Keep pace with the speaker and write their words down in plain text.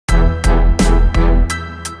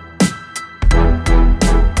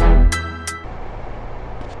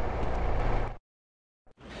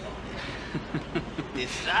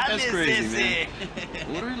That's crazy, man.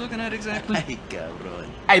 What are you looking at exactly? Ay, cabrón.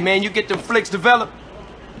 Hey, man, you get them flicks developed?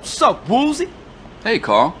 What's up, Woozie? Hey,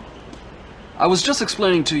 Carl. I was just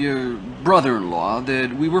explaining to your brother-in-law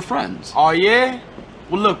that we were friends. Oh, yeah?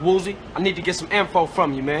 Well, look, Woozie, I need to get some info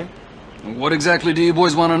from you, man. What exactly do you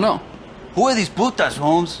boys want to know? Who are these putas,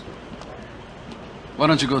 Holmes? Why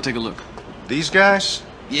don't you go take a look? These guys?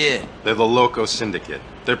 Yeah. They're the Loco Syndicate.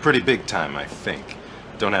 They're pretty big time, I think.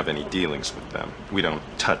 Don't have any dealings with them. We don't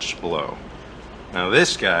touch blow. Now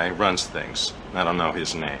this guy runs things. I don't know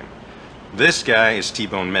his name. This guy is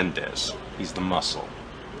T-Bone Mendez. He's the muscle.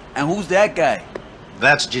 And who's that guy?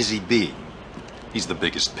 That's Jizzy B. He's the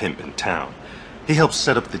biggest pimp in town. He helps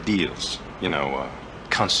set up the deals. You know,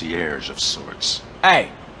 concierge of sorts.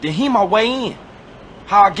 Hey, then he my way in.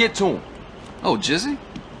 How I get to him? Oh, Jizzy?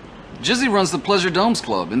 Jizzy runs the Pleasure Domes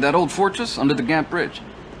Club in that old fortress under the Gant Bridge.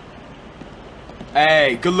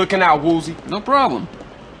 Hey, good looking out, Woozie. No problem.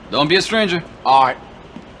 Don't be a stranger. All right.